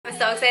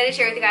so excited to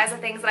share with you guys the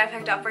things that I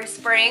picked up for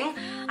spring.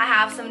 I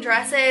have some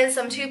dresses,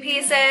 some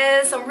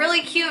two-pieces, some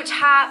really cute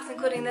tops,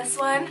 including this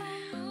one,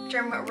 which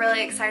I'm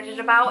really excited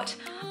about.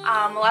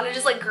 A lot of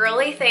just like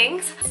girly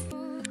things.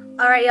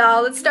 Alright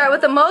y'all, let's start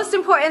with the most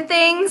important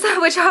things,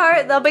 which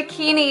are the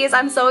bikinis.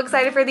 I'm so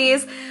excited for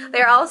these.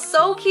 They're all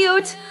so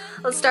cute.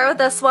 Let's start with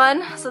this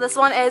one. So this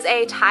one is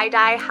a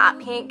tie-dye hot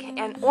pink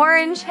and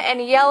orange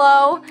and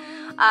yellow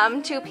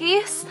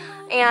two-piece.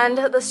 And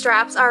the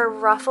straps are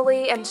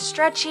ruffly and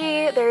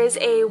stretchy. There is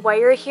a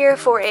wire here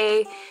for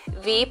a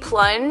V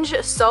plunge.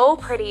 So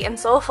pretty and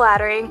so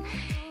flattering.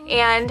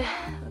 And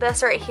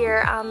this right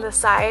here on the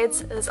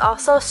sides is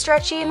also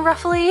stretchy and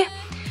ruffly.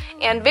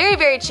 And very,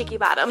 very cheeky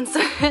bottoms.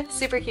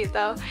 Super cute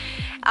though.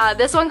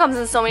 This one comes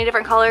in so many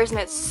different colors and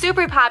it's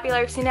super popular.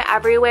 I've seen it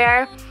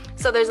everywhere.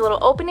 So there's a little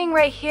opening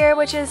right here,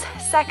 which is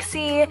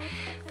sexy.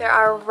 There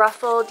are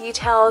ruffle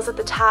details at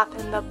the top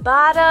and the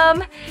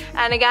bottom.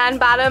 And again,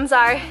 bottoms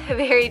are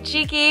very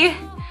cheeky.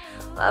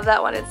 Love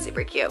that one, it's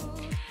super cute.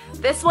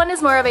 This one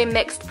is more of a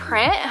mixed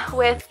print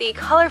with the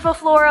colorful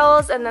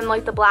florals and then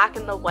like the black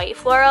and the white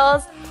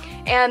florals.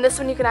 And this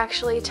one you can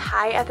actually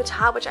tie at the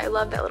top, which I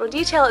love that little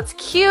detail. It's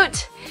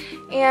cute.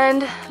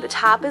 And the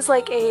top is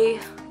like a,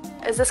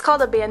 is this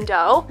called a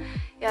bandeau?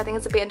 Yeah, I think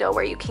it's a bandeau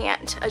where you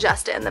can't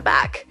adjust it in the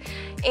back.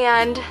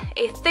 And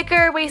a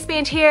thicker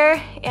waistband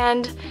here.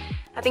 And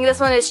I think this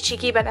one is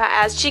cheeky, but not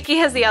as cheeky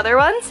as the other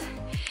ones.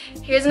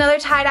 Here's another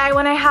tie-dye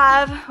one I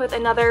have with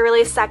another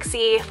really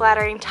sexy,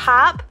 flattering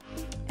top.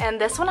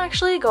 And this one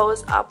actually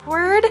goes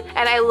upward.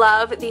 And I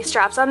love the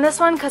straps on this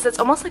one because it's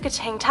almost like a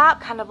tank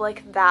top, kind of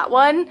like that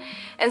one,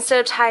 instead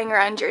of tying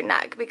around your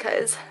neck,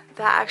 because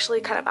that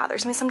actually kind of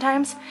bothers me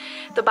sometimes.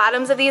 The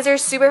bottoms of these are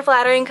super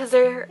flattering because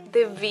they're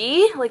the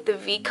V, like the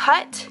V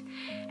cut.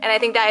 And I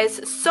think that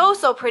is so,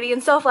 so pretty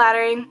and so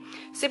flattering.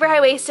 Super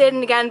high-waisted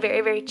and again,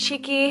 very, very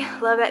cheeky.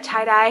 Love that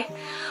tie-dye.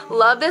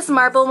 Love this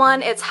marble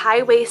one. It's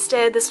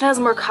high-waisted. This one has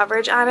more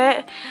coverage on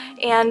it.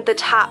 And the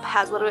top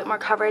has a little bit more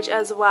coverage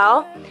as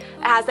well.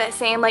 It has that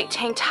same like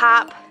tank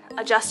top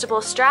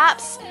adjustable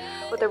straps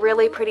with a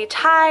really pretty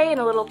tie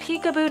and a little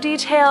peekaboo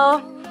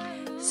detail.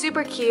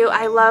 Super cute.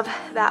 I love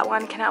that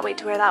one. Cannot wait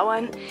to wear that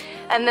one.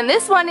 And then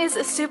this one is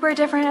super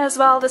different as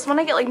well. This one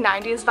I get like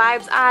 90s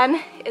vibes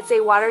on. It's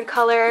a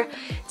watercolor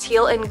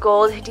teal and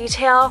gold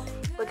detail.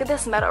 Look at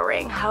this metal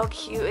ring. How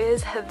cute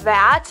is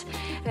that?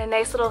 And a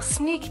nice little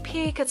sneak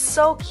peek. It's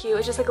so cute.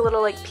 It's just like a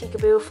little like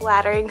peekaboo,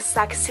 flattering,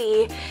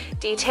 sexy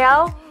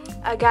detail.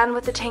 Again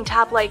with the tank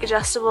top like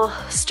adjustable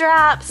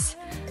straps.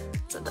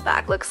 That's what the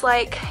back looks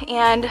like.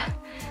 And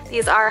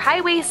these are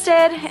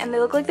high-waisted and they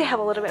look like they have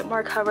a little bit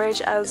more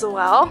coverage as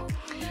well.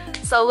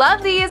 So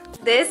love these.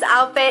 This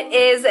outfit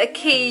is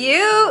cute.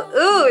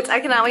 Ooh, I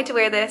cannot wait to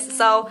wear this.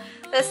 So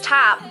this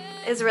top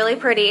is really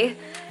pretty.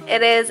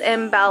 It is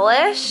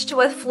embellished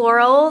with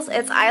florals.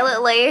 It's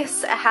eyelet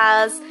lace. It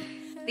has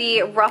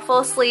the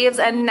ruffle sleeves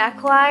and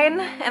neckline,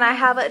 and I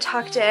have it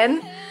tucked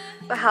in.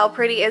 But how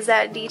pretty is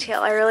that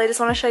detail? I really just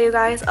want to show you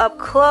guys up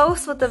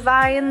close with the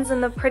vines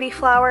and the pretty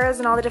flowers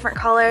and all the different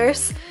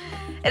colors.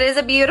 It is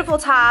a beautiful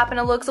top and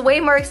it looks way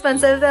more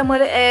expensive than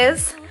what it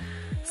is.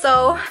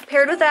 So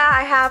paired with that,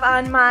 I have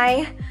on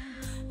my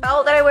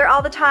belt that I wear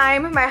all the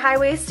time, my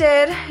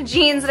high-waisted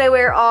jeans that I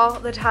wear all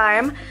the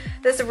time.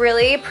 This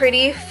really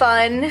pretty,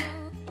 fun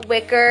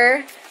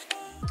wicker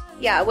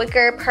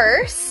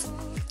purse.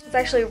 It's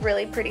actually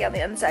really pretty on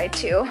the inside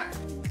too.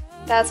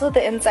 That's what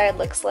the inside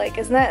looks like.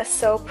 Isn't that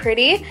so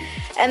pretty?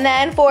 And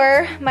then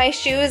for my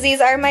shoes, these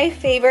are my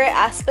favorite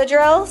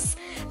espadrilles.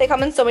 They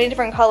come in so many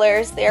different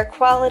colors. They are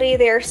quality.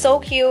 They are so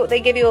cute. They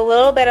give you a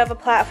little bit of a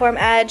platform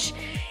edge,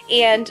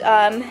 and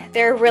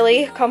they're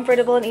really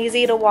comfortable and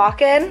easy to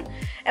walk in.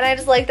 And I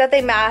just like that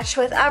they match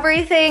with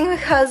everything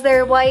because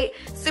they're white,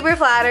 super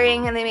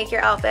flattering, and they make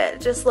your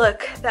outfit just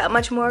look that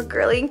much more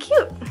girly and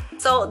cute.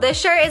 So this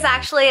shirt is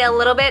actually a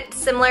little bit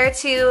similar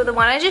to the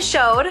one I just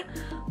showed,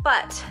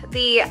 but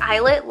the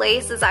eyelet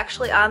lace is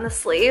actually on the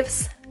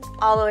sleeves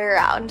all the way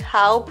around.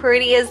 How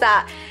pretty is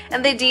that?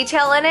 And the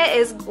detail in it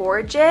is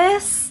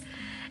gorgeous.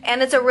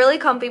 And it's a really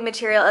comfy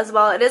material as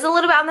well. It is a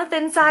little bit on the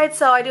thin side,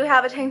 so I do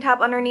have a tank top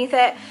underneath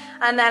it.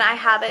 And then I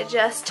have it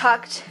just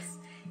tucked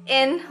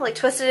in, like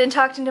twisted and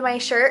tucked into my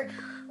shirt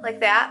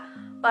like that.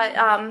 But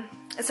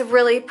it's a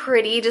really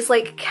pretty, just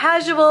like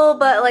casual,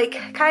 but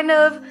like kind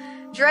of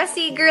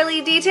dressy,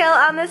 girly detail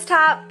on this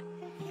top.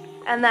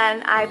 And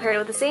then I paired it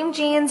with the same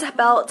jeans,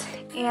 belt,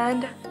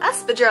 and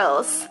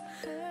espadrilles.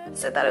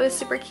 So I thought it was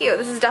super cute.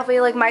 This is definitely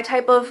like my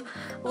type of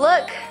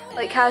look,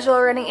 like casual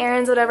running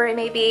errands, whatever it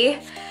may be,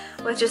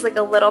 with just like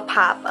a little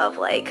pop of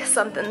like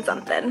something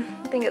something.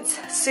 I think it's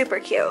super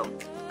cute.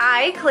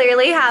 I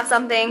clearly have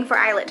something for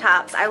eyelet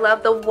tops. I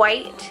love the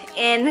white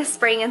in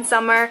spring and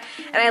summer,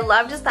 and I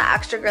love just the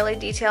extra girly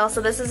detail.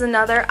 So this is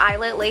another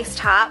eyelet lace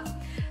top.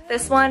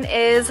 This one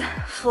is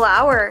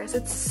flowers.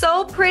 It's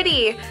so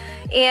pretty.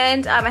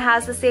 And it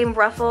has the same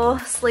ruffle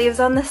sleeves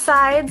on the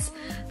sides.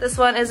 This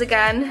one is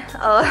again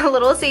a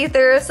little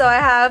see-through, so I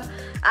have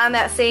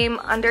that same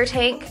under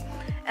tank.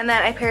 And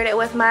then I paired it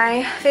with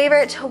my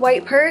favorite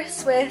white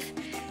purse with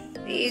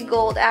the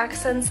gold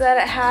accents that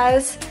it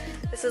has.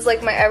 This is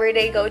like my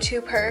everyday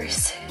go-to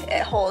purse.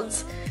 It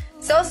holds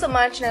so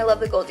much, and I love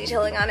the gold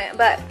detailing on it.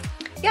 But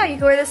yeah, you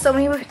can wear this so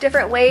many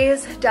different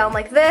ways. Down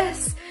like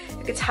this,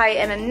 you could tie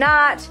it in a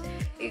knot,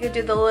 you could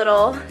do the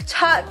little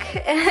tuck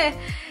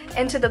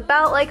into the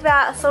belt like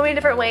that. So many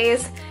different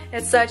ways.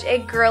 It's such a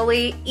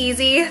girly,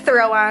 easy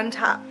throw on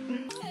top.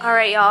 All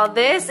right, y'all,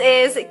 this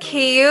is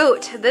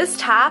cute. This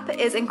top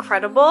is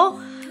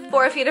incredible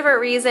for a few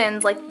different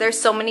reasons. Like, there's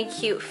so many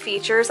cute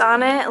features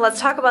on it. Let's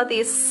talk about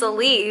these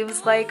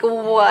sleeves. Like,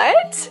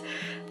 what?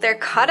 They're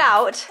cut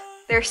out.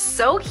 They're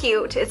so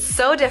cute. It's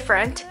so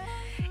different.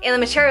 And the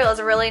material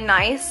is really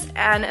nice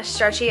and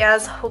stretchy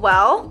as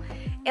well.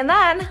 And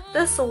then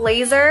this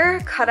laser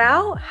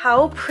cutout,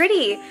 how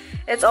pretty.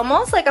 It's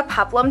almost like a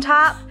peplum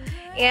top,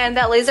 and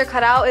that laser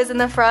cutout is in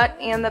the front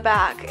and the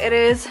back. It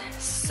is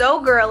so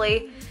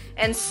girly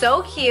and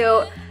so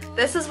cute.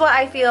 This is what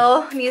I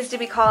feel needs to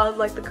be called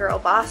like the girl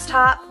boss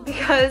top,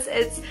 because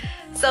it's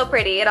so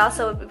pretty. It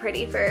also would be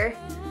pretty for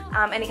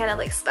any kind of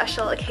like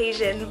special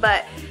occasion,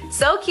 but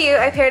so cute.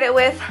 I paired it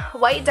with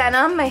white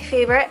denim, my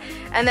favorite,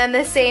 and then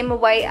the same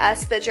white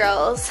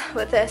espadrilles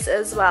with this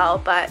as well.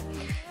 But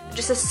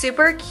just a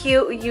super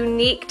cute,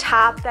 unique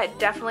top that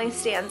definitely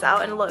stands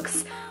out and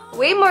looks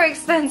way more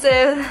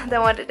expensive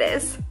than what it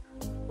is.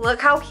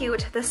 Look how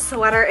cute this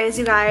sweater is,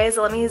 you guys.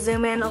 Let me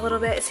zoom in a little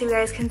bit so you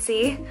guys can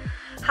see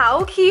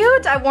how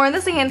cute. I've worn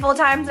this a handful of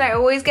times and I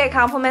always get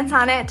compliments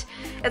on it.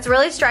 It's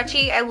really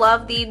stretchy. I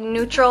love the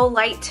neutral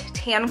light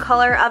tan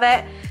color of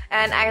it,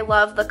 and I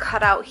love the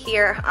cutout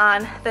here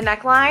on the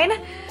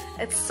neckline.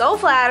 It's so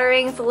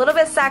flattering. It's a little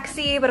bit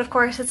sexy, but of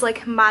course it's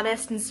like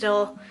modest and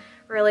still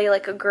really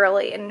like a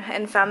girly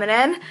and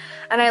feminine.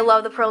 And I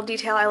love the pearl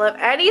detail. I love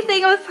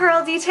anything with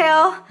pearl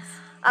detail.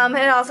 And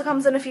it also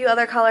comes in a few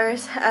other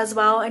colors as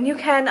well, and you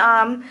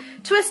can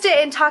twist it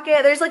and tuck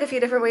it. There's like a few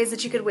different ways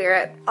that you could wear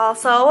it.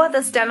 Also,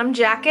 this denim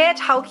jacket,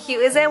 how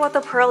cute is it with the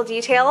pearl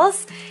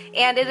details?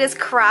 And it is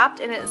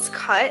cropped and it's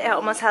cut. It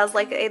almost has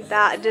like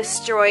that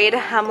destroyed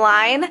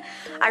hemline.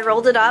 I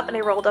rolled it up and I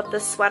rolled up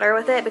this sweater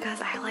with it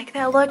because I like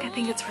that look. I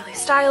think it's really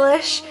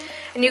stylish.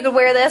 And you could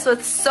wear this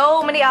with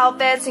so many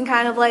outfits and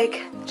kind of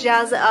like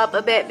jazz it up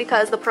a bit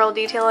because the pearl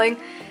detailing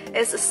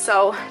is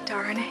so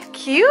darn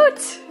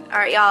cute. All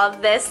right, y'all,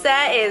 this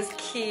set is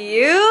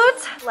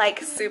cute,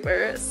 like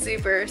super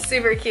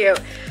cute.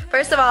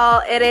 First of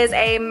all, it is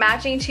a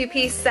matching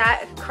two-piece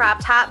set,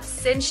 crop top,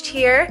 cinched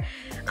here.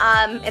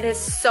 It is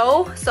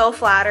so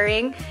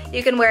flattering.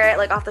 You can wear it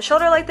like off the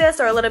shoulder like this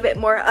or a little bit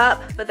more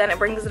up, but then it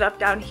brings it up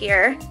down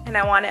here, and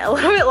I want it a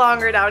little bit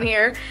longer down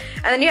here.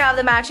 And then you have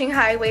the matching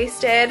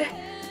high-waisted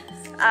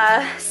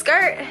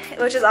skirt,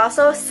 which is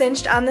also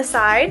cinched on the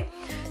side.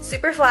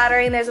 Super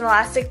flattering. There's an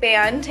elastic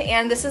band,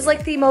 and this is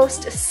like the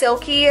most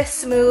silky,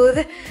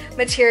 smooth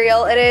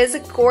material. It is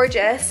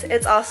gorgeous.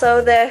 It's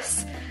also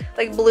this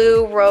like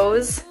blue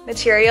rose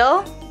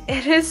material.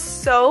 It is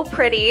so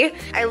pretty.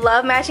 I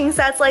love matching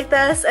sets like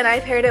this, and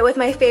I paired it with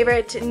my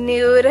favorite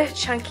nude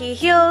chunky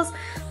heels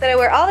that I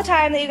wear all the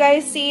time that you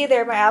guys see.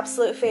 They're my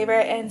absolute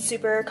favorite and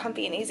super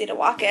comfy and easy to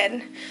walk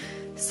in.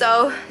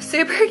 So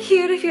super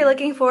cute if you're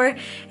looking for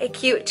a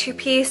cute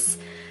two-piece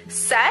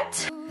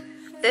set.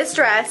 This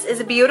dress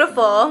is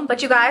beautiful,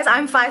 but you guys,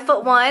 I'm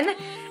 5'1",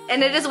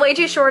 and it is way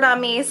too short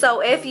on me. So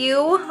if you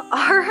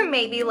are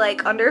maybe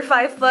like under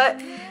 5 foot,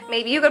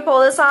 maybe you could pull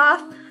this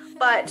off,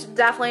 but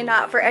definitely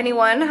not for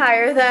anyone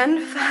higher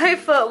than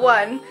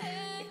 5'1".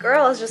 The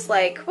girl is just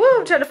like,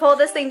 woo, trying to pull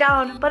this thing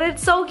down, but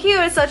it's so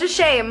cute. It's such a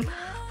shame.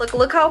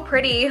 Look how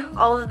pretty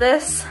all of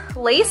this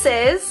lace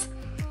is,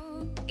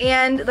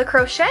 and the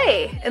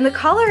crochet, and the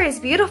color is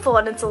beautiful,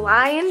 and it's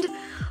lined.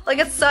 Like,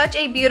 it's such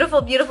a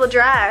beautiful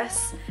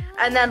dress.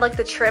 And then like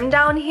the trim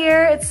down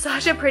here, it's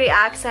such a pretty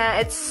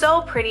accent. It's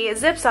so pretty. It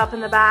zips up in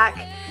the back.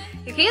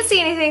 You can't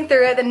see anything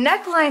through it. The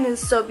neckline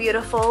is so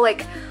beautiful.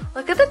 Like,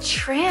 look at the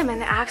trim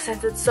and the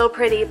accents. It's so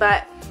pretty,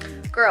 but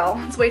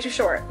girl, it's way too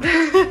short.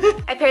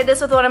 I paired this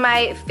with one of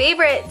my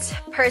favorite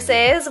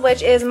purses,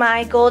 which is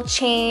my gold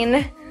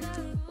chain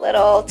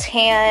little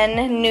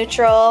tan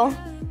neutral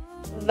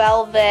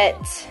velvet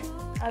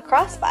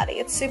crossbody.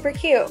 It's super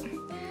cute.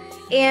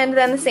 And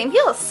then the same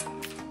heels.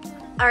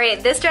 All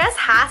right, this dress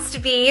has to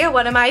be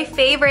one of my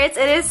favorites.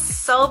 It is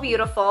so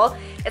beautiful.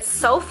 It's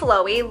so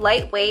flowy,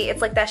 lightweight.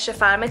 It's like that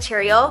chiffon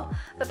material.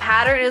 The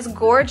pattern is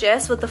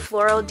gorgeous with the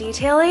floral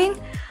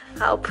detailing.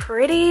 How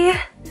pretty.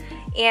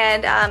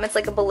 And it's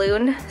like a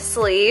balloon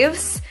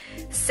sleeves,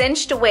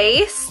 cinched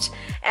waist,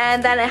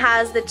 and then it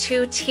has the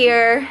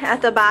 2-tier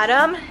at the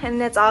bottom,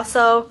 and it's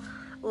also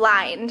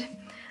lined.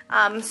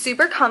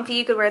 Super comfy.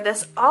 You could wear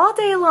this all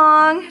day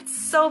long. It's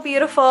so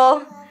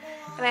beautiful.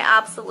 And I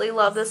absolutely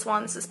love this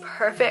one. This is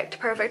perfect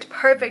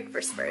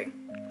for spring.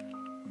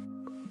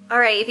 All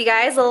right, if you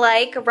guys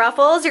like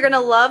ruffles, you're gonna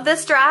love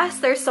this dress.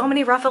 There's so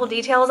many ruffle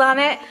details on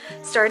it,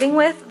 starting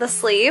with the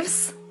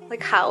sleeves.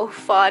 Like, how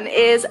fun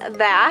is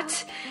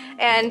that?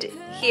 And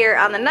here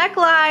on the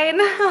neckline,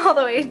 all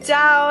the way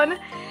down,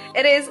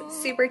 it is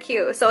super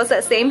cute. So it's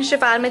that same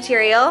chiffon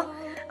material.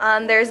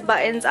 There's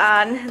buttons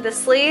on the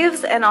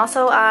sleeves and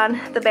also on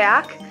the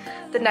back.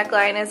 The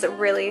neckline is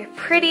really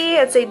pretty.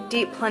 It's a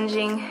deep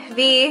plunging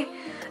V.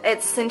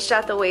 It's cinched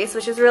at the waist,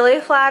 which is really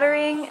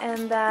flattering,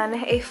 and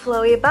then a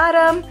flowy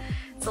bottom.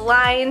 It's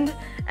lined,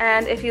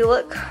 and if you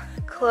look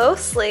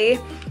closely,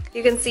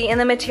 you can see in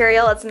the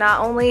material it's not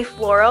only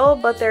floral,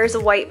 but there's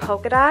white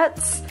polka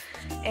dots,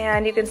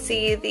 and you can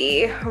see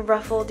the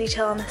ruffle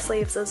detail on the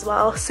sleeves as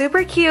well.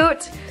 Super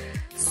cute,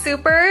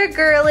 super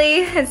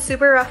girly, and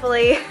super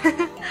ruffly.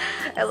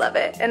 I love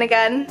it. And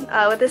again,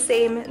 with the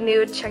same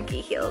nude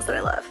chunky heels that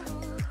I love.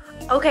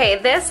 Okay,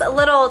 this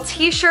little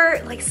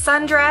t-shirt, like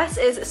sundress,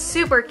 is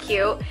super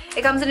cute.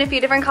 It comes in a few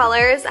different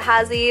colors. It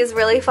has these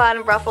really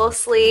fun ruffle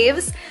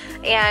sleeves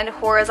and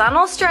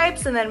horizontal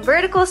stripes and then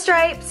vertical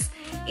stripes.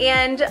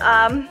 And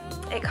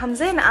it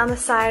comes in on the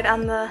side,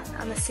 on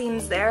the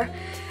seams there.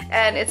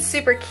 And it's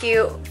super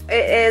cute.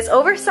 It is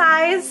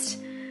oversized,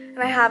 and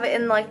I have it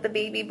in like the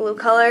baby blue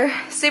color.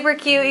 Super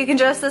cute. You can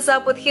dress this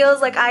up with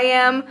heels like I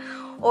am,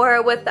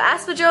 or with the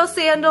espadrille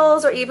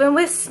sandals, or even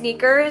with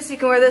sneakers. You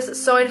can wear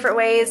this so many different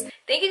ways.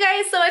 Thank you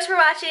guys so much for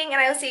watching, and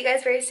I will see you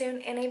guys very soon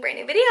in a brand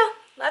new video.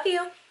 Love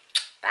you.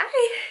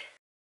 Bye.